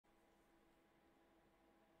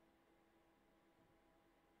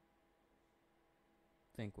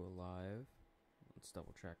think we're live. Let's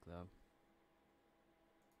double check though.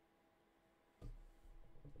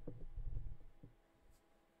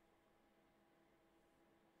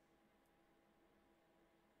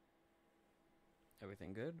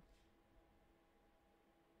 Everything good?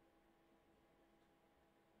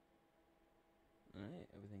 Alright,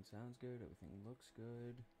 everything sounds good, everything looks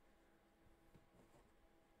good.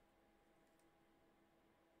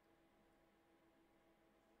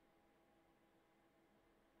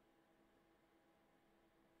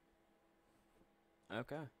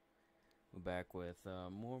 Okay. We're back with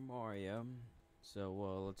more Mario.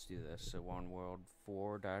 So, let's do this. So, One World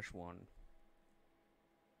 4-1.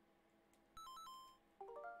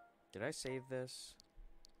 Did I save this?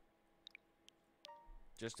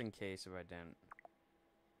 Just in case if I didn't.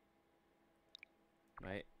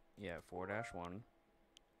 Right? Yeah, 4-1.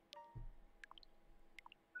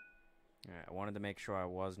 Alright, I wanted to make sure I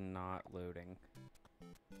was not loading.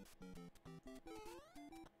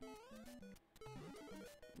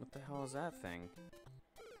 What the hell is that thing?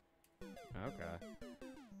 Okay.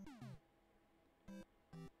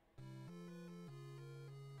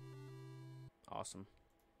 Awesome.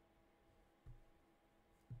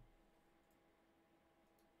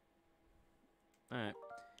 Alright.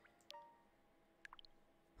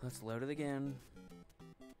 Let's load it again.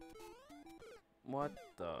 What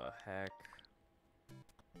the heck?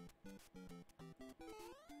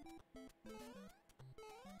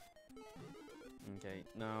 Okay,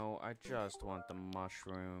 no, I just want the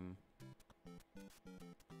mushroom.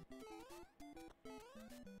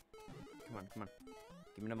 Come on, come on.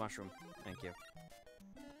 Give me the mushroom. Thank you.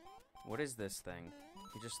 What is this thing?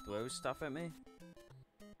 He just throws stuff at me?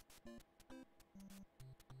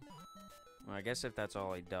 Well, I guess if that's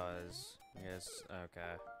all he does, I guess,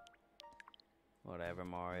 okay. Whatever,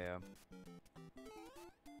 Mario.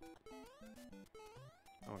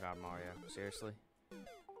 Oh god, Mario. Seriously?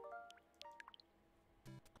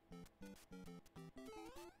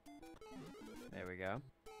 There we go.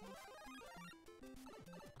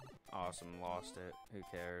 Awesome, lost it. Who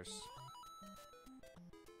cares?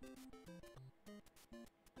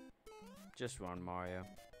 Just run, Mario.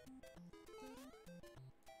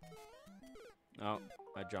 Oh,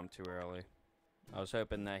 I jumped too early. I was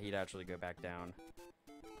hoping that he'd actually go back down.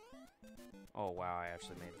 Oh wow, I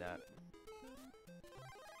actually made that.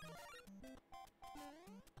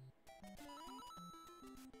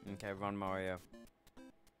 Okay, run, Mario.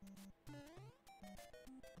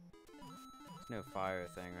 There's no fire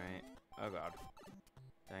thing, right? Oh god.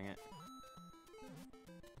 Dang it.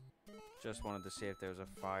 Just wanted to see if there was a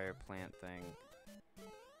fire plant thing.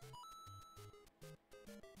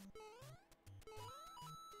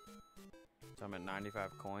 So I'm at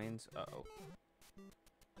 95 coins. Uh-oh.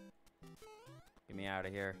 Get me out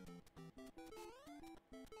of here.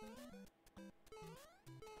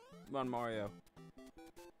 Come on, Mario.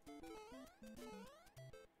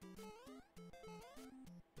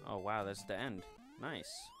 Oh, wow, that's the end.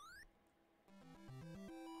 Nice.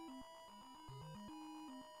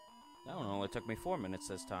 That one only took me 4 minutes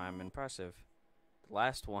this time. Impressive. The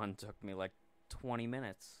last one took me like 20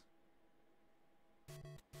 minutes.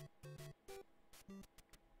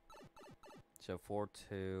 So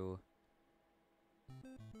 4-2.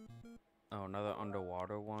 Oh, another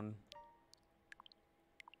underwater one.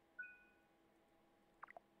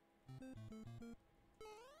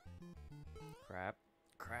 Crap.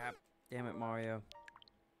 Crap. Damn it, Mario.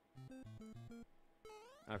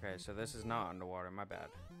 Okay, so this is not underwater. My bad.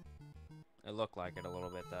 It looked like it a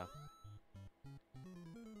little bit, though.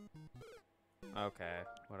 Okay.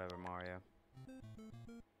 Whatever, Mario.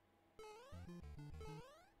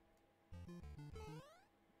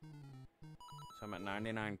 So I'm at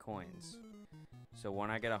 99 coins. So when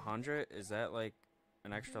I get 100, is that like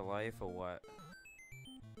an extra life or what?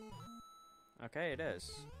 Okay, it is.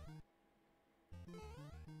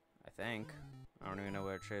 I think. I don't even know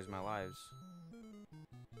where it shows my lives.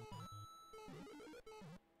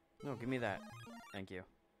 No, give me that. Thank you.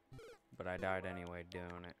 But I died anyway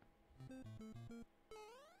doing it.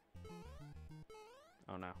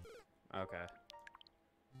 Oh no. Okay.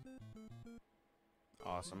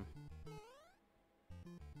 Awesome.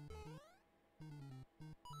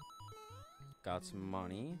 Got some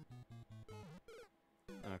money.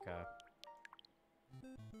 Okay.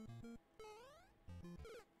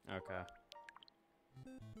 Okay.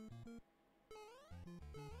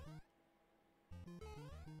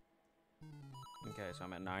 Okay, so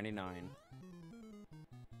I'm at 99.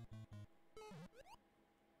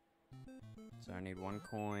 So I need 1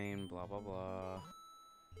 coin, blah blah blah.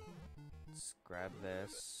 Let's grab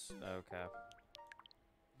this. Okay.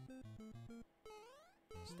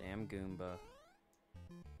 This damn Goomba.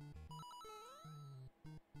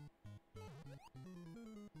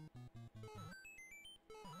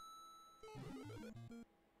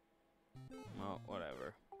 Well,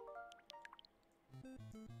 whatever.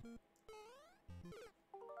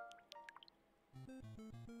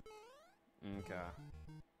 Okay.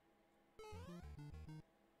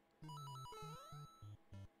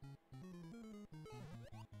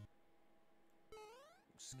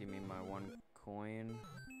 Just give me my 1 coin.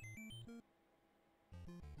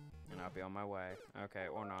 And I'll be on my way. Okay,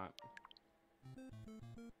 or not.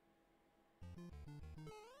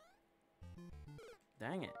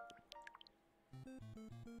 Dang it.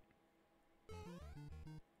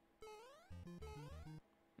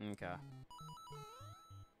 Okay.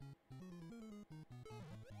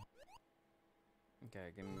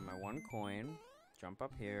 Okay, give me my 1 coin. Jump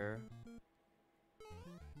up here.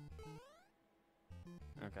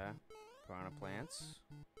 Okay. Piranha plants.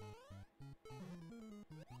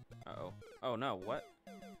 Uh-oh. Oh, no, what?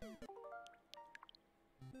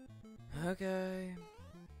 Okay.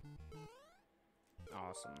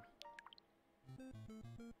 Awesome.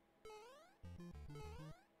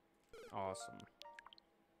 Awesome.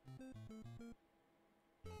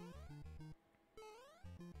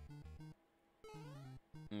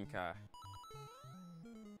 Okay.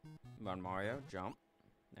 Come on, Mario, jump.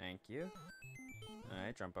 Thank you.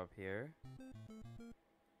 Alright, jump up here.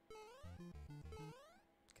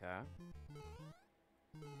 Okay.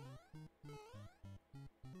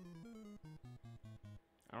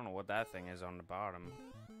 I don't know what that thing is on the bottom.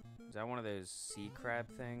 Is that one of those sea crab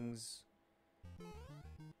things?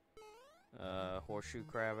 Horseshoe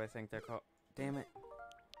crab, I think they're called. Damn it.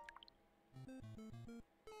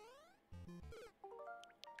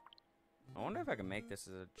 I wonder if I can make this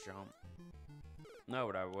as a jump. No,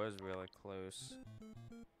 but I was really close.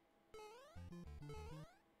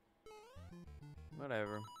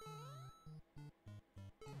 Whatever.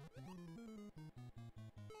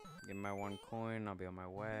 Give me my 1 coin, I'll be on my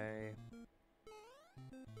way.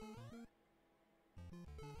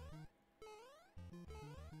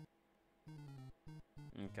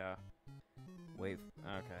 Okay. Wait.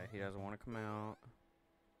 Okay, he doesn't want to come out.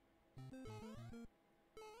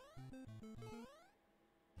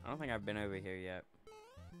 I don't think I've been over here yet.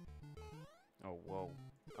 Oh, whoa.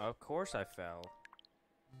 Of course I fell.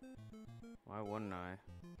 Why wouldn't I?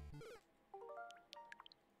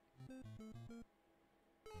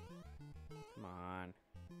 Come on.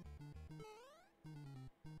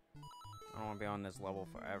 I don't want to be on this level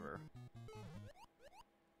forever.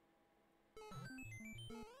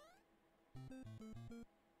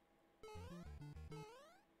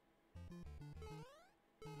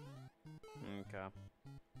 Okay.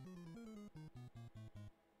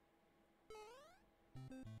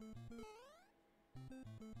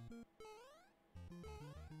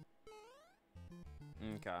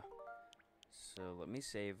 Okay. So let me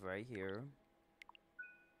save right here.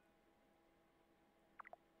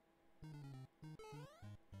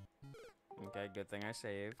 Okay, good thing I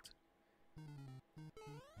saved.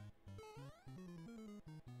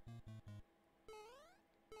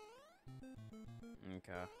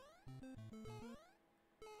 Okay.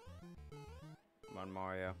 Come on,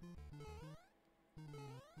 Mario.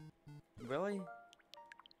 Really?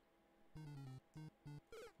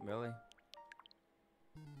 Really?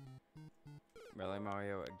 Really,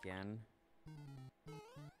 Mario, again?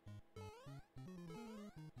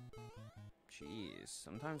 Jeez,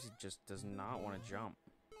 sometimes he just does not want to jump.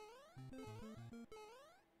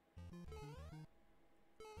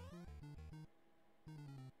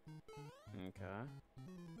 Okay.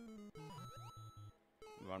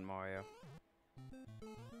 Come on, Mario.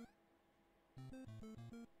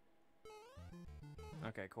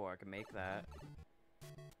 Okay, cool, I can make that.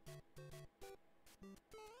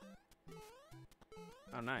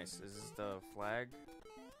 Oh, nice. Is this the flag?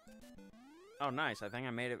 Oh, nice. I think I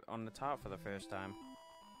made it on the top for the first time.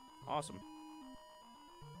 Awesome.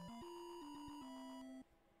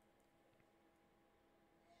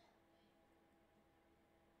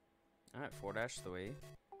 Alright, 4-3.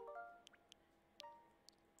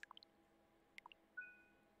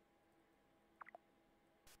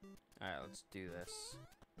 Alright, let's do this.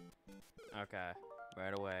 Okay,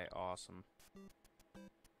 right away. Awesome.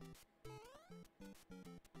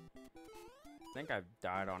 I think I've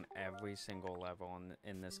died on every single level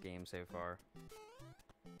in this game so far.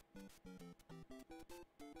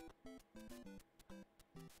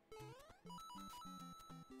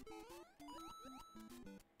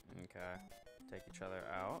 Okay, take each other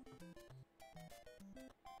out.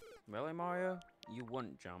 Really, Mario? You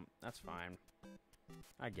wouldn't jump. That's fine.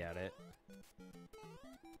 I get it.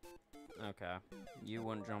 Okay. You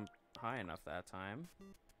wouldn't jump high enough that time.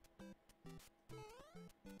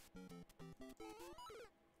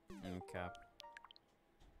 Okay.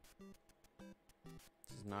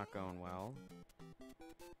 This is not going well.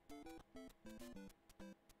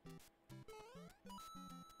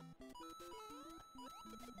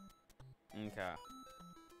 Okay.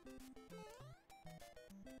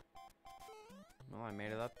 Well, I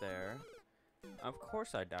made it up there. Of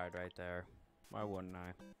course I died right there. Why wouldn't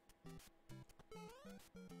I?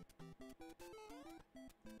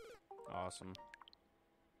 Awesome.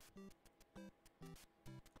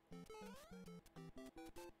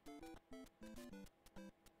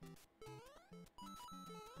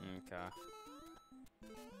 Okay.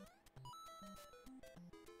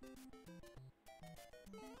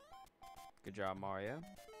 Good job, Mario.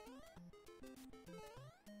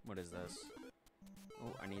 What is this?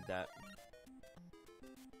 Oh, I need that.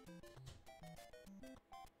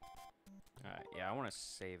 Alright, yeah, I want to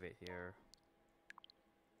save it here.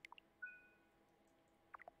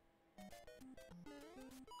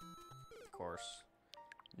 Of course.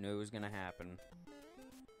 Knew it was gonna happen.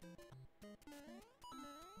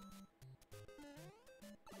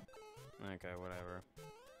 Okay, whatever.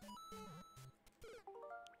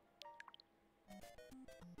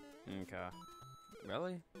 Okay.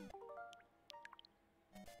 Really?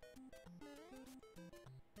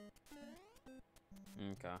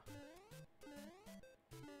 Okay.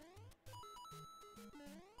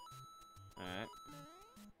 Alright.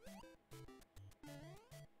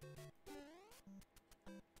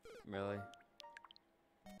 Really?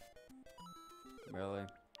 Really?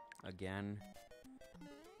 Again?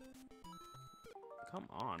 Come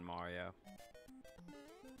on, Mario.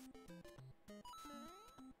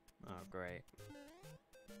 Oh, great.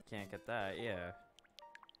 Can't get that, yeah.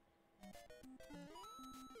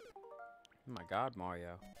 Oh my god,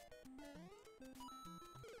 Mario.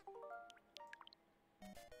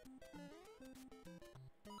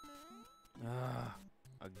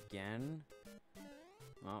 Again?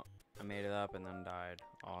 Well, I made it up and then died.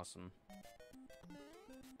 Awesome.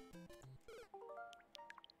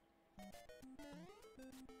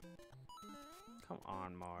 Come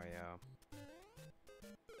on, Mario.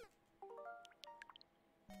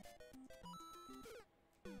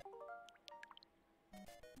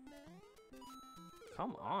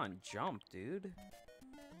 Come on, jump, dude.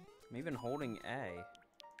 I'm even holding A.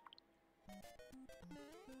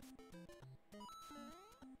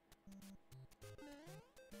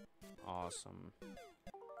 Awesome.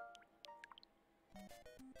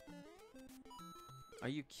 Are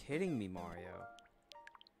you kidding me, Mario?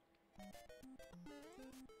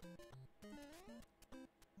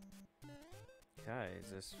 Okay, is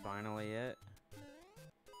this finally it?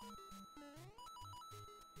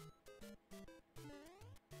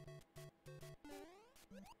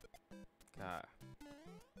 Okay.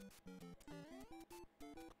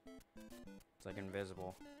 It's like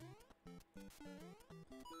invisible.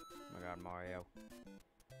 Oh my god, Mario.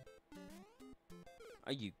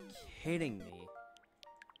 Are you kidding me?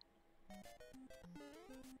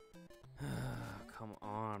 Come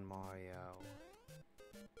on, Mario.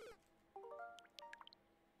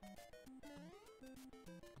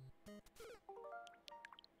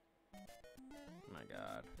 Oh my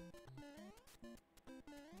god.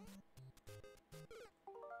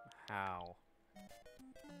 How?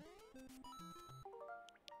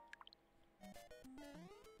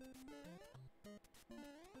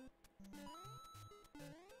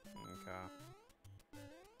 Okay.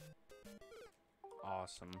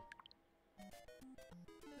 Awesome.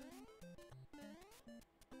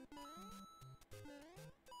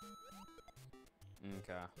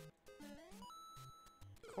 Okay.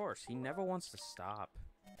 Of course, he never wants to stop.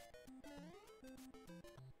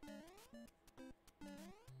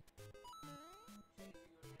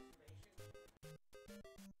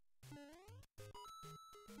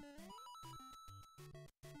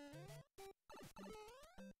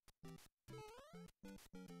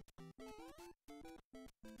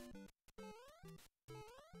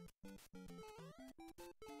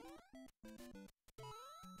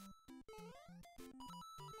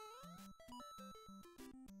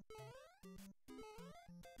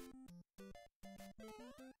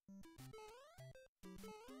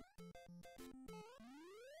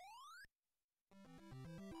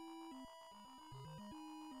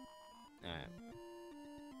 Alright.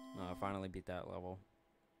 Oh, I finally beat that level.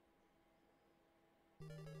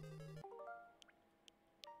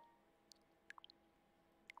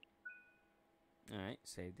 Alright,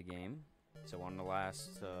 save the game. So on the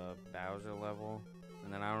last Bowser level.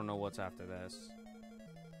 And then I don't know what's after this.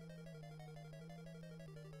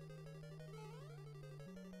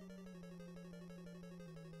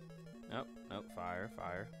 Nope, nope, fire,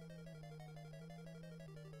 fire.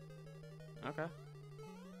 Okay.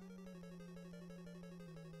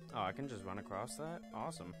 Oh, I can just run across that?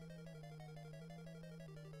 Awesome.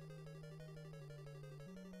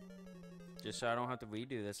 Just so I don't have to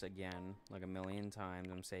redo this again, like a million times.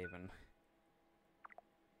 I'm saving.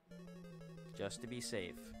 Just to be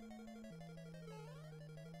safe.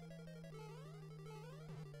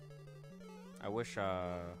 I wish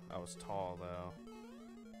I was tall, though.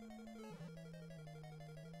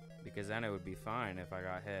 Because then it would be fine if I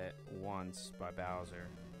got hit once by Bowser.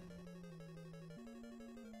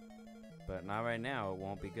 But not right now, it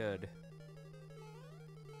won't be good.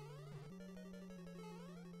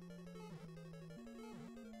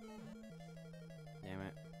 Damn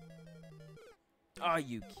it. Are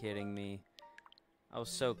you kidding me? I was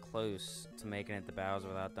so close to making it to Bowser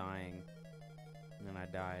without dying. And then I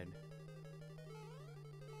died.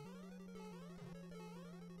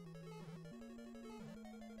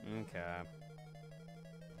 Okay.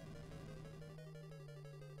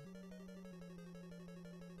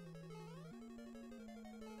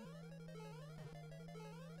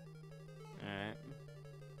 Alright.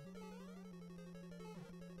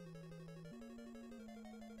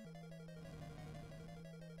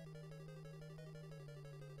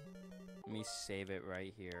 Let me save it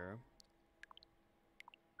right here.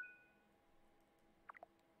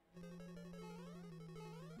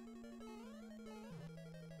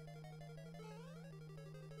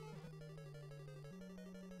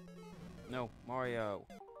 No, Mario.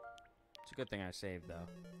 It's a good thing I saved, though.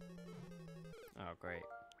 Oh, great.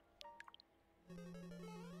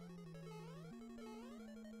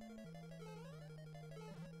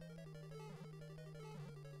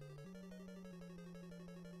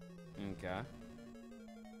 Okay.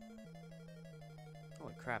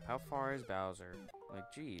 Holy crap, how far is Bowser? Like,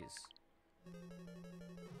 jeez.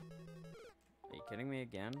 Are you kidding me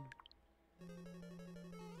again?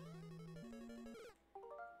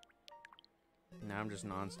 Now I'm just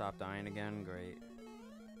non-stop dying again? Great.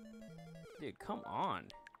 Dude, come on.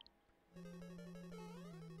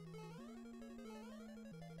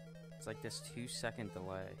 It's like this 2-second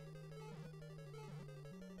delay.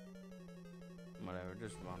 Whatever,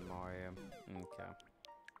 just run, Mario. Okay.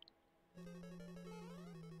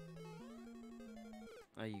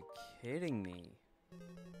 Are you kidding me?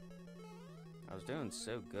 I was doing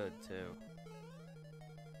so good, too.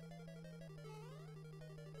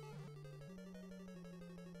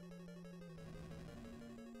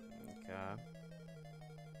 Okay.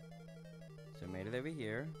 So I made it over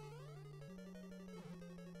here.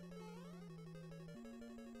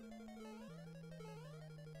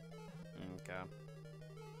 Okay.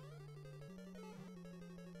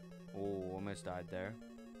 Oh, almost died there.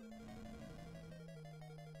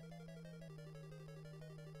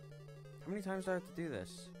 How many times do I have to do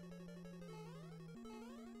this?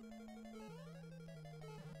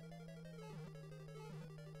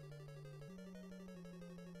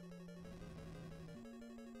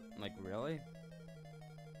 Like, really?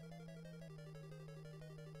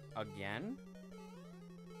 Again?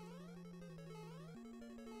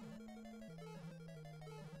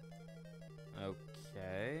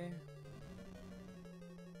 Okay.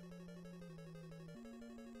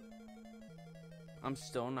 I'm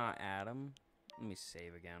still not Adam. Let me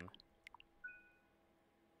save again.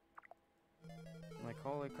 Like,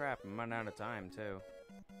 holy crap, I'm running out of time, too.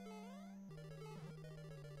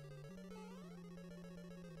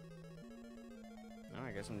 Oh,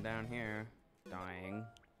 I guess I'm down here. Dying.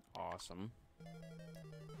 Awesome.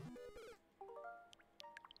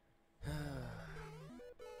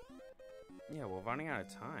 Yeah, we're running out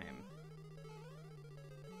of time.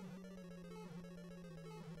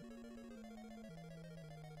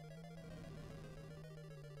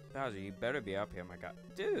 Bowser, you better be up here, my god.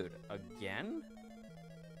 Dude, again?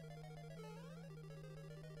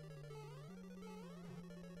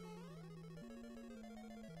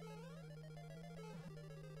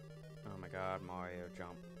 Oh my god, Mario,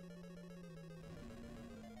 jump.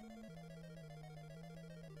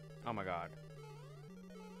 Oh my god.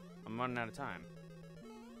 I'm running out of time.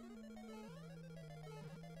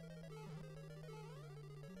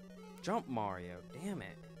 Jump, Mario. Damn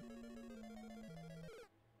it.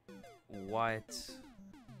 What?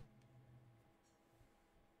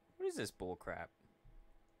 What is this bullcrap?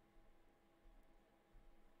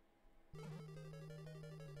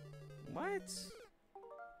 What? Is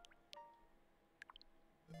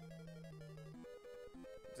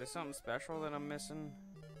there something special that I'm missing?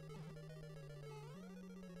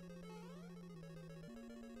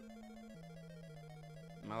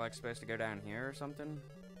 Am I like supposed to go down here or something?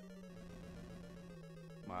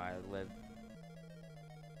 I live.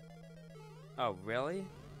 Oh, really?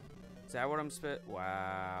 Is that what I'm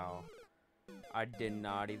Wow. I did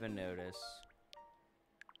not even notice.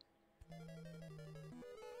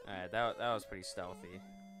 Alright, that was pretty stealthy.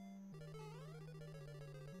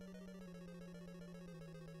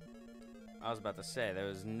 I was about to say, there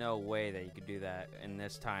was no way that you could do that in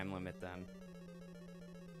this time limit then.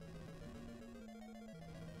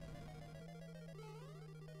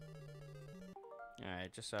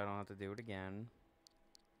 Alright, just so I don't have to do it again.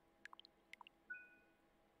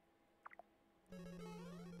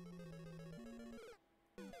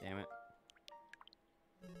 Damn it.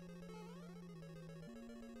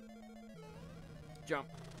 Jump.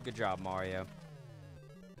 Good job, Mario.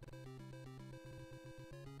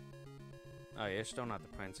 Oh, you're still not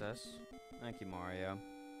the princess. Thank you, Mario.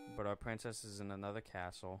 But our princess is in another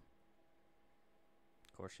castle.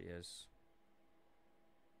 Of course she is.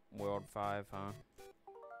 World 5, huh?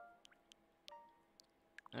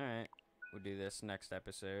 Alright. We'll do this next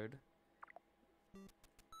episode.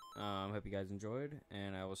 Hope you guys enjoyed,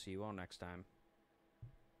 and I will see you all next time.